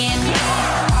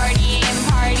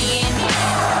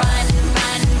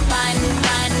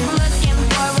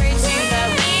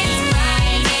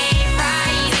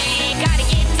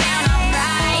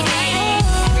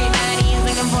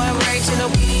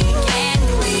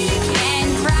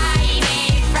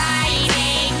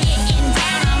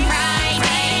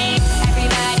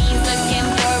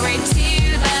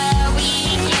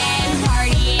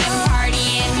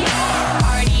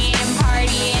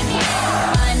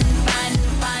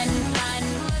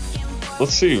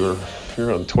 let's see. We're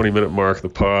here on the 20-minute mark of the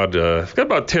pod. I've got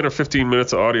about 10 or 15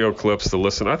 minutes of audio clips to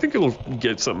listen. I think it'll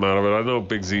get something out of it. I know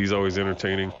Big Z is always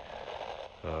entertaining.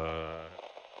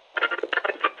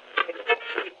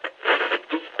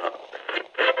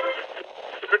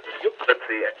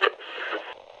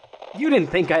 You didn't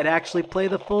think I'd actually play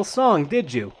the full song,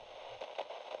 did you?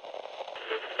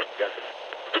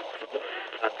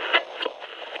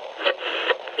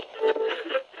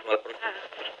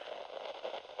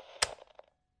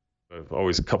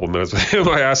 Always a couple minutes with him.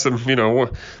 I asked him,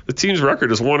 the team's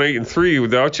record is 1-8-3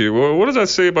 without you. Well, what does that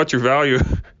say about your value?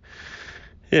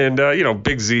 And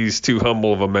Big Z's too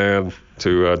humble of a man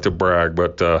to brag,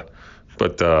 but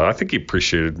I think he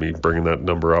appreciated me bringing that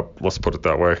number up. Let's put it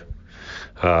that way.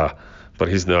 But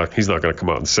he's not going to come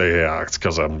out and say, yeah, it's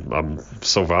because I'm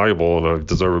so valuable and I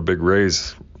deserve a big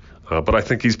raise. But I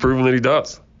think he's proven that he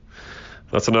does.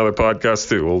 That's another podcast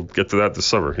too. We'll get to that this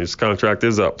summer. His contract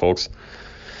is up, folks.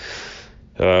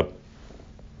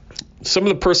 Some of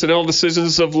the personnel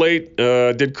decisions of late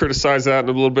did criticize that in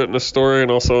a little bit in the story,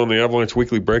 and also in the Avalanche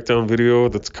Weekly Breakdown video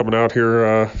that's coming out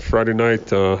here Friday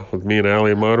night with me and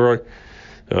Allie and Monroy.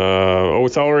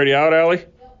 It's already out, Allie?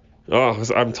 Oh,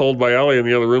 I'm told by Allie in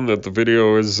the other room that the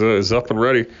video is up and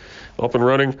ready, up and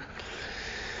running.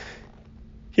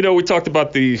 We talked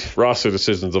about the roster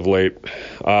decisions of late.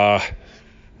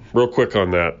 Real quick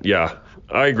on that, yeah.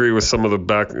 I agree with some of the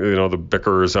the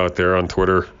bickerers out there on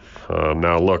Twitter.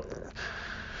 Now, look,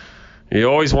 you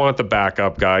always want the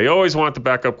backup guy. You always want the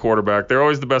backup quarterback. They're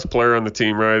always the best player on the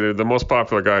team, right? The most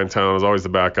popular guy in town is always the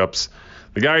backups.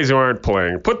 The guys who aren't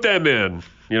playing, put them in.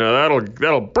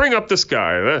 That'll bring up this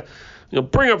guy.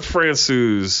 Bring up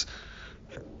Francouz.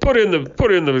 Put in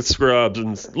the scrubs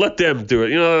and let them do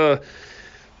it.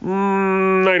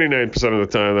 99%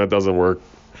 of the time that doesn't work.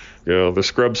 They're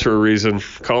scrubs for a reason.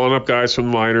 Calling up guys from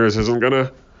the minors isn't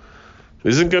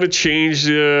gonna change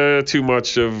too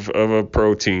much of a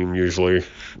pro team usually,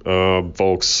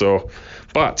 folks. So,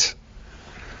 but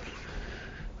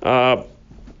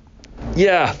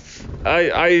yeah,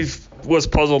 I was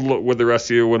puzzled with the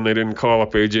rest of you when they didn't call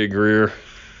up AJ Greer.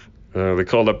 They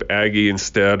called up Aggie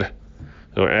instead.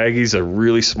 Aggie's a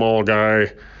really small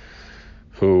guy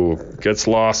who gets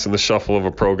lost in the shuffle of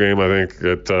a pro game, I think,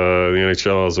 at the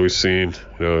NHL, as we've seen.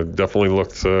 Definitely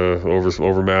looked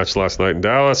overmatched last night in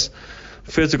Dallas.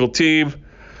 Physical team.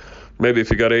 Maybe if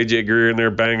you got AJ Greer in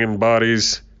there banging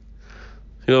bodies,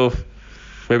 maybe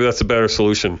that's a better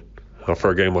solution for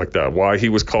a game like that. Why he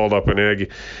was called up and Aggie,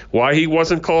 why he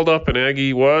wasn't called up and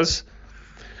Aggie was.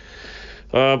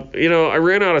 I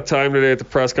ran out of time today at the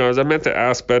press conference. I meant to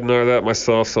ask Bednar that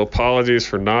myself, so apologies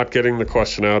for not getting the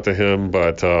question out to him.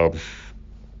 But, I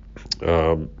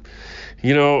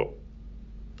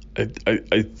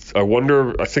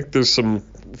wonder, I think there's some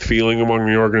feeling among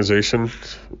the organization,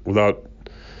 without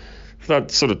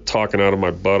sort of talking out of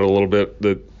my butt a little bit,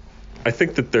 that I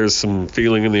think that there's some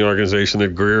feeling in the organization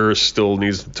that Greer still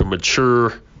needs to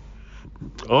mature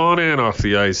on and off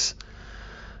the ice.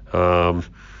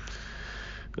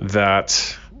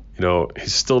 That he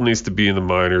still needs to be in the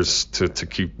minors to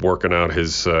keep working out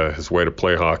his way to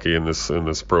play hockey in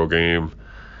this pro game.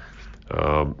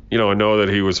 I know that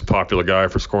he was a popular guy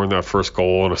for scoring that first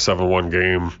goal in a 7-1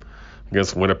 game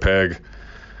against Winnipeg.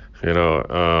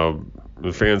 The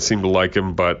fans seem to like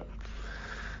him, but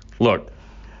look,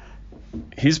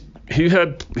 he's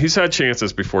had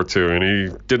chances before too, and he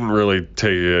didn't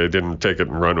take it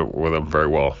and run it with him very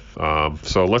well.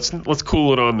 So let's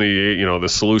cool it on the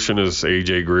solution is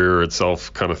AJ Greer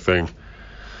itself kind of thing.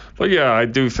 But yeah, I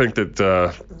do think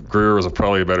that Greer was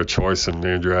probably a better choice than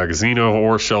Andrew Agozzino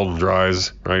or Sheldon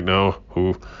Dries right now,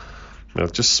 who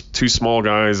just two small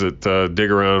guys that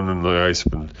dig around in the ice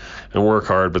and work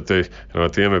hard, but they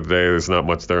at the end of the day there's not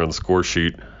much there on the score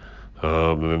sheet.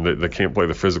 And they can't play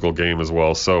the physical game as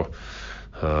well. So,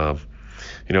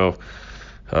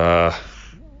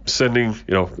 sending,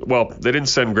 they didn't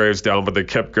send Graves down, but they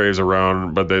kept Graves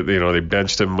around. But they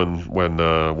benched him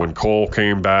when Cole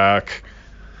came back.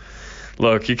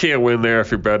 Look, you can't win there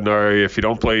if you're Bednar. If you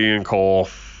don't play Ian Cole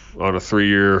on a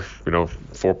 3-year,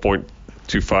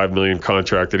 $4.25 million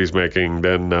contract that he's making,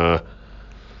 then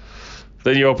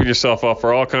you open yourself up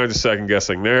for all kinds of second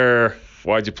guessing there.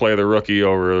 Why'd you play the rookie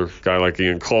over a guy like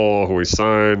Ian Cole, who he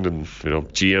signed? And,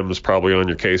 GM is probably on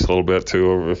your case a little bit,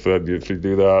 too, if you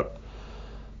do that.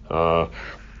 But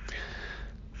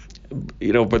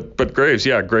Graves,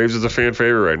 Graves is a fan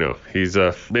favorite right now. He's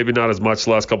maybe not as much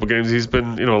the last couple games. He's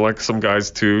been, like some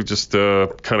guys, too, just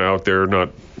kind of out there,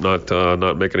 not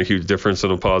making a huge difference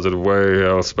in a positive way,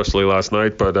 especially last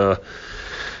night. But,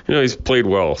 he's played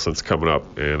well since coming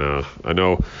up. And I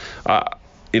know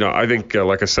I think,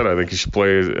 like I said, I think he should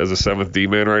play as a 7th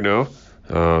D-man right now.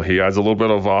 He adds a little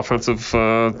bit of offensive,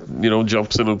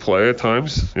 jumps into play at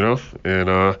times, and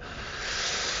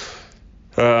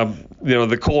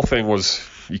the Cole thing was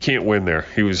you can't win there.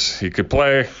 He could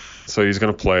play, so he's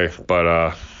going to play. But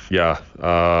I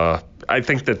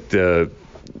think that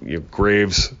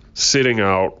Graves sitting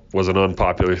out was an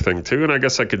unpopular thing too, and I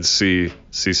guess I could see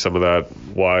some of that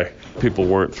why people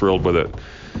weren't thrilled with it.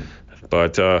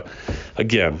 But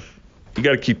again, you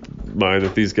got to keep in mind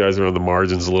that these guys are on the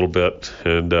margins a little bit,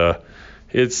 and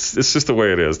it's just the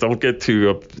way it is. Don't get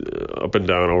too up and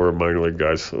down over minor league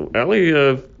guys. So,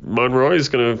 Allie Monroy is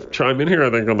going to chime in here, I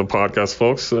think, on the podcast,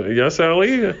 folks. Yes,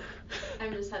 Allie? I'm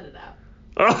just headed out.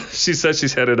 Oh, she said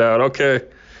she's headed out. Okay.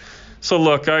 So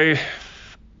look,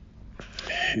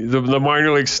 the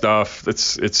minor league stuff,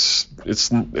 it's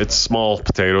small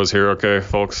potatoes here, okay,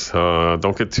 folks.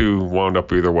 Don't get too wound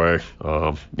up either way.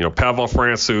 Pavel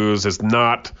Francouz is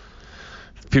not.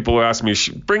 People ask me,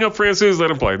 bring up Francouz,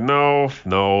 let him play. No.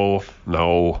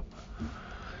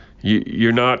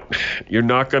 You're not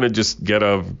gonna just get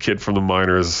a kid from the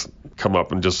minors come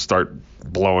up and just start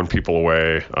blowing people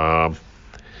away.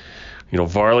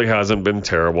 Varley hasn't been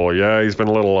terrible. Yeah, he's been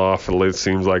a little off, it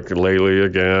seems like lately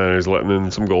again. He's letting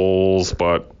in some goals,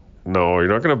 but no, you're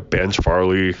not going to bench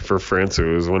Varley for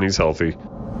Francouz when he's healthy.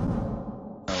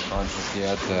 Contract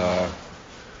yet,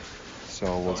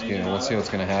 so we'll see what's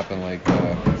going to happen in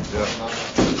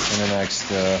the next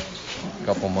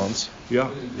couple months. Yeah.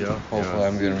 Hopefully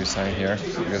I'm going to resign here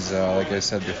because, like I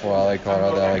said before, I like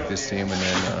Colorado, I like this team, and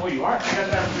then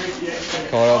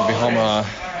Colorado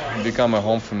become a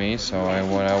home for me, so I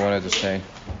wanted to stay.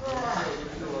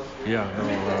 Yeah, no,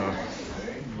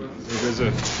 it is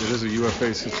a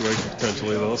UFA situation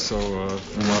potentially though, so a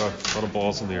lot of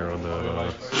balls in the air on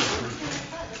that.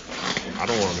 I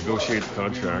don't want to negotiate the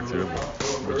contract here, but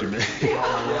would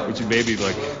you maybe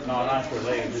take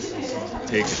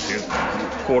a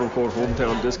quote unquote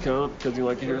hometown discount because you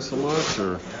like it here so much,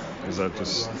 or is that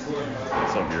just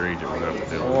something your agent would have to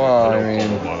deal with? Well, I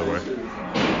mean, by the way.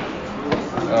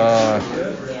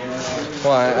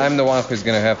 I'm the one who's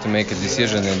gonna have to make a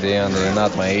decision in the end, and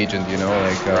not my agent.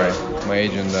 Right. My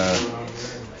agent,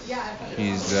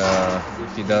 he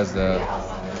does the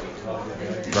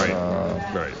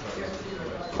right.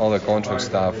 all the contract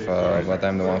stuff, but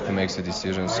I'm the one who makes the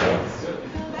decision. So,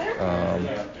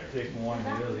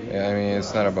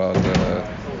 it's not about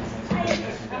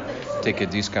take a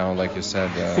discount like you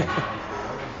said.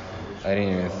 I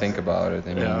didn't even think about it.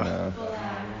 Yeah,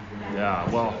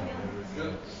 well,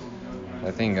 I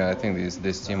think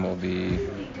this team will be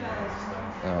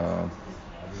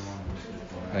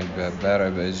better,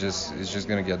 but it's just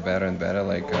gonna get better and better.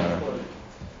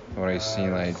 What I see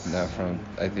I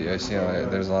see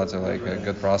there's lots of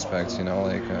good prospects,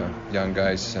 young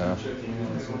guys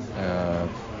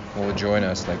will join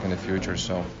us in the future.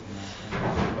 So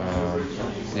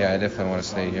I definitely want to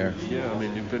stay here. Yeah,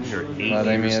 you've been here 8 years. But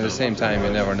at the same time,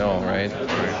 you never know, right?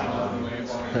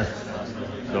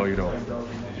 No, you don't.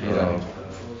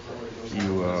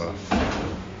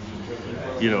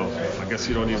 I guess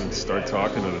you don't even start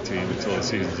talking to the team until the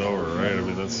season's over, right?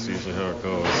 That's usually how it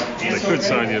goes. They could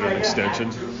sign you to an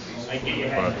extension,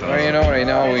 but right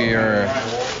now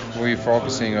we're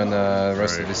focusing on the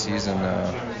rest of the season.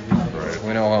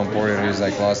 We know how important it is.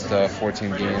 Last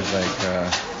 14 games,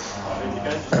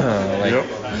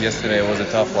 yesterday was a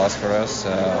tough loss for us.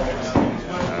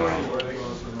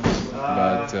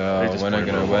 But we're not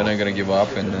gonna give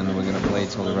up, and then we're gonna play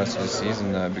till the rest of the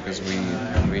season because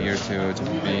we're here to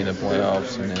be in the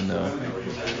playoffs, and then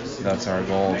that's our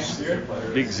goals.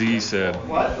 Big Z said,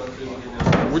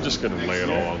 "We're just gonna lay it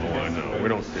all on the line now. We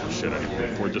don't give a shit anymore.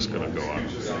 We're just gonna go out.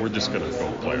 We're just gonna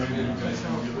go play.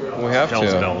 We have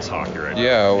Hell's to. Bells hockey, right?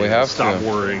 Yeah, we have stop to.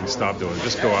 Stop worrying. Stop doing it.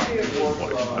 Just go out and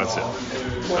play. That's it.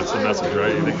 That's the message,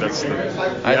 right? You think that's the?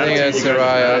 I think that's the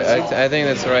right. I think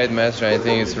that's the right message. I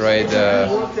think it's the right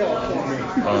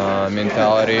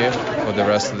mentality for the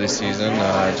rest of the season.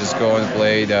 Just go and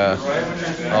play out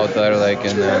there,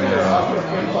 and then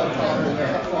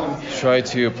try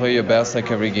to play your best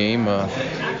every game,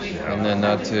 and then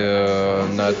not to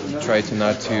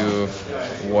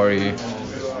worry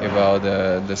about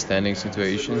the standing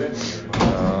situation.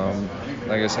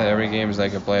 Like I said, every game is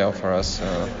like a playoff for us.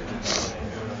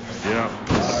 Yeah.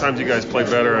 Sometimes you guys play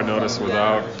better, I notice,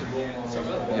 without.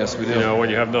 Yes, we do. When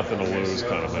you have nothing to lose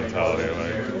kind of mentality.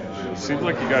 It seems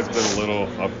like you guys have been a little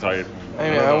uptight.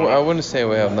 I wouldn't say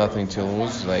we have nothing to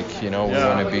lose. We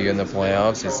want to be in the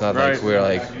playoffs. It's not like we're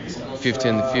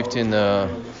 15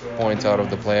 points out of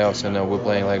the playoffs, and we're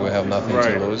playing like we have nothing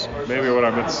Right. to lose. Maybe what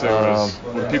I meant to say was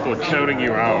when people are counting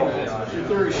you out,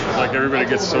 like everybody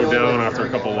gets so down after a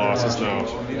couple losses now.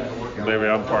 Maybe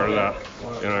I'm part of that.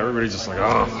 You know, everybody's just like,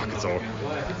 oh, fuck, it's over.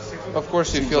 Of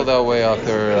course, you feel that way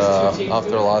after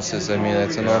losses. I mean,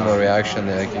 it's a normal reaction.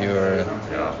 Like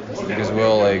because we're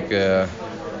all like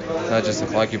not just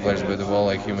the hockey players, but we're all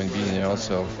like human beings, you know.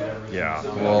 So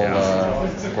we're all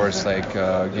of course like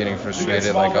getting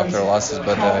frustrated like after losses,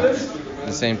 but at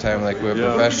the same time, like we're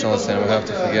professionals and we have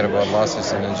to forget about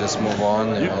losses and then just move on.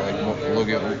 And, like look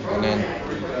at and then.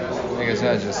 Like I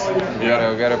said, just we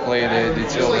gotta play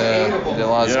till the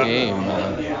last game.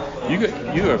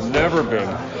 You have never been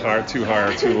too high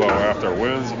or too low after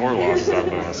wins or losses.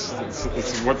 I've noticed.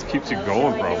 It's what keeps you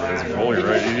going. Probably is goalie,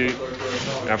 right?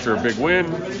 After a big win,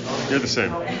 you're the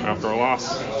same. After a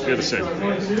loss, you're the same.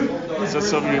 Is that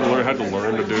something you had to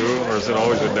learn to do, or has it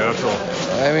always been natural?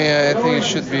 I mean, I think it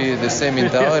should be the same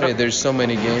mentality. There's so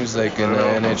many games like in the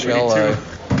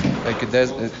NHL. Like it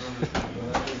does.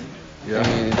 I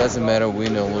mean, it doesn't matter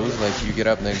win or lose. Like you get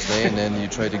up next day and then you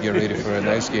try to get ready for the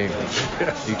next game.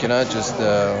 You cannot just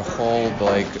hold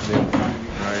like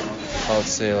I would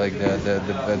say like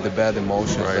the bad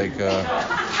emotions like for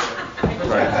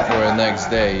the next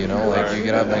day. You know, like you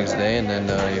get up next day and then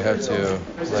you have to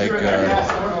like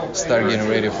start getting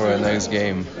ready for the next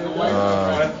game.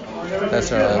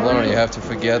 That's what I learned. You have to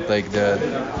forget like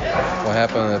what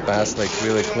happened in the past like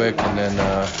really quick and then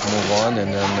move on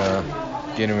and then.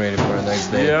 Getting ready for the next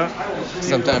day. Yeah.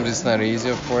 Sometimes it's not easy,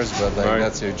 of course, but like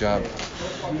that's your job.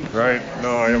 Right.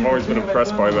 No, I have always been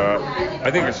impressed by that.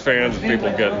 I think as fans, people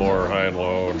get more high and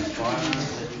low.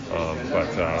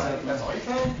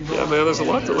 Yeah, man, there's a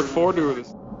lot to look forward to with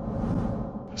this.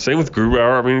 Same with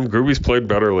Grubauer. I mean, Gruby's played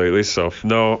better lately, so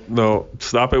no,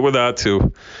 stop it with that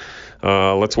too.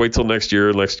 Let's wait till next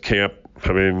year, next camp.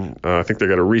 I mean, I think they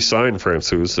got to re-sign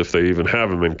Francouz if they even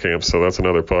have him in camp, so that's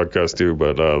another podcast too.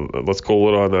 But let's cool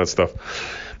it on that stuff.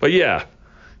 But yeah,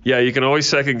 you can always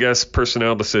second-guess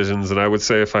personnel decisions, and I would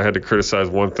say if I had to criticize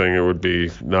one thing, it would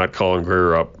be not calling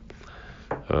Greer up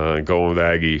and going with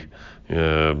Aggie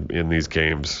in these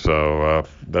games. So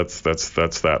that's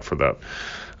that for that.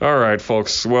 All right,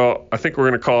 folks. Well, I think we're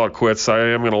going to call it quits. I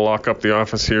am going to lock up the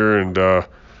office here and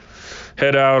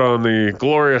head out on the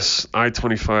glorious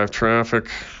I-25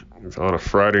 traffic on a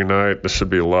Friday night. This should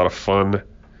be a lot of fun.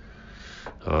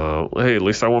 Hey, at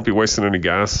least I won't be wasting any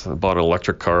gas. I bought an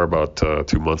electric car about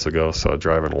 2 months ago, so I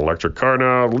drive an electric car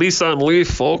now. Nissan Leaf,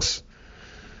 folks.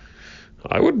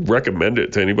 I would recommend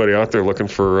it to anybody out there looking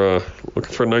for a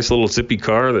nice little zippy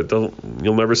car that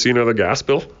you'll never see another gas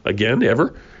bill again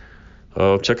ever.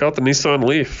 Check out the Nissan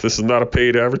Leaf. This is not a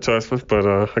paid advertisement, but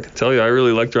I can tell you I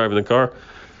really like driving the car.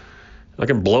 I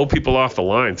can blow people off the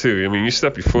line too. I mean, you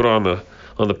step your foot on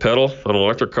the pedal on an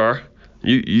electric car,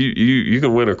 you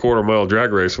can win a quarter-mile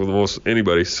drag race with almost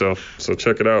anybody. So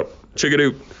check it out. Check it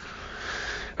out.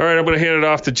 All right, I'm going to hand it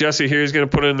off to Jesse here. He's going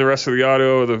to put in the rest of the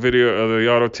audio, the video,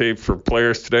 the auto tape for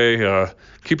players today.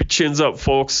 Keep your chins up,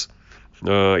 folks.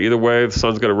 Either way, the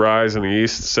sun's going to rise in the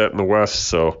east, set in the west.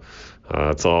 So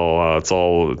it's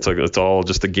all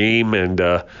just a game, and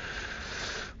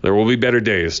there will be better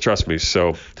days, trust me.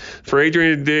 So for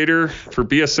Adrian Dater, for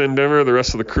BSN Denver, the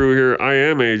rest of the crew here, I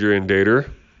am Adrian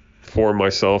Dater. For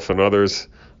myself and others,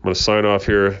 I'm going to sign off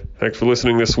here. Thanks for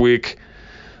listening this week.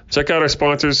 Check out our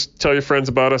sponsors. Tell your friends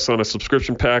about us on a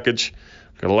subscription package.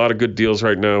 Got a lot of good deals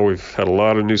right now. We've had a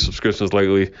lot of new subscriptions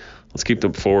lately. Let's keep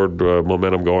them forward,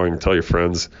 momentum going. Tell your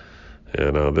friends.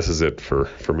 And this is it for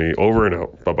me. Over and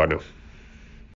out. Bye-bye now.